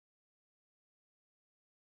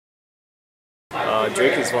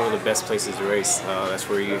Drake is one of the best places to race. That's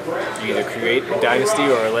where you either create a dynasty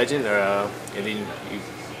or a legend, or and then you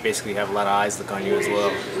basically have a lot of eyes look on you as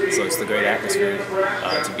well. So it's the great atmosphere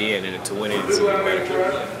to be in, and to win it, it's even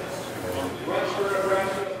better.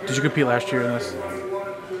 Did you compete last year in this?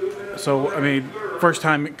 So, I mean, first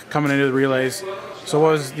time coming into the relays.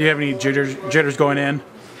 So, do you have any jitters going in?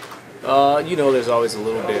 You know, there's always a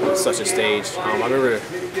little bit with such a stage. I remember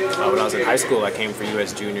when I was in high school, I came for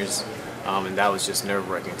U.S. Juniors, and that was just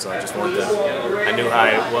nerve-wracking. So I knew how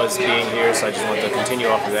it was being here, so I just wanted to continue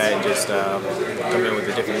off of that and just come in with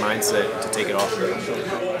a different mindset to take it off.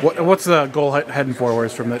 What's the goal heading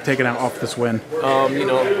forwards from taking out off this win? You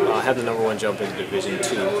know, I have the #1 jump in Division 2,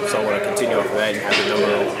 so I want to continue off of that and have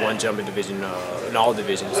the #1 jump in all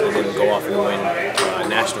divisions, and then go off and win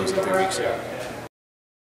nationals in 3 weeks.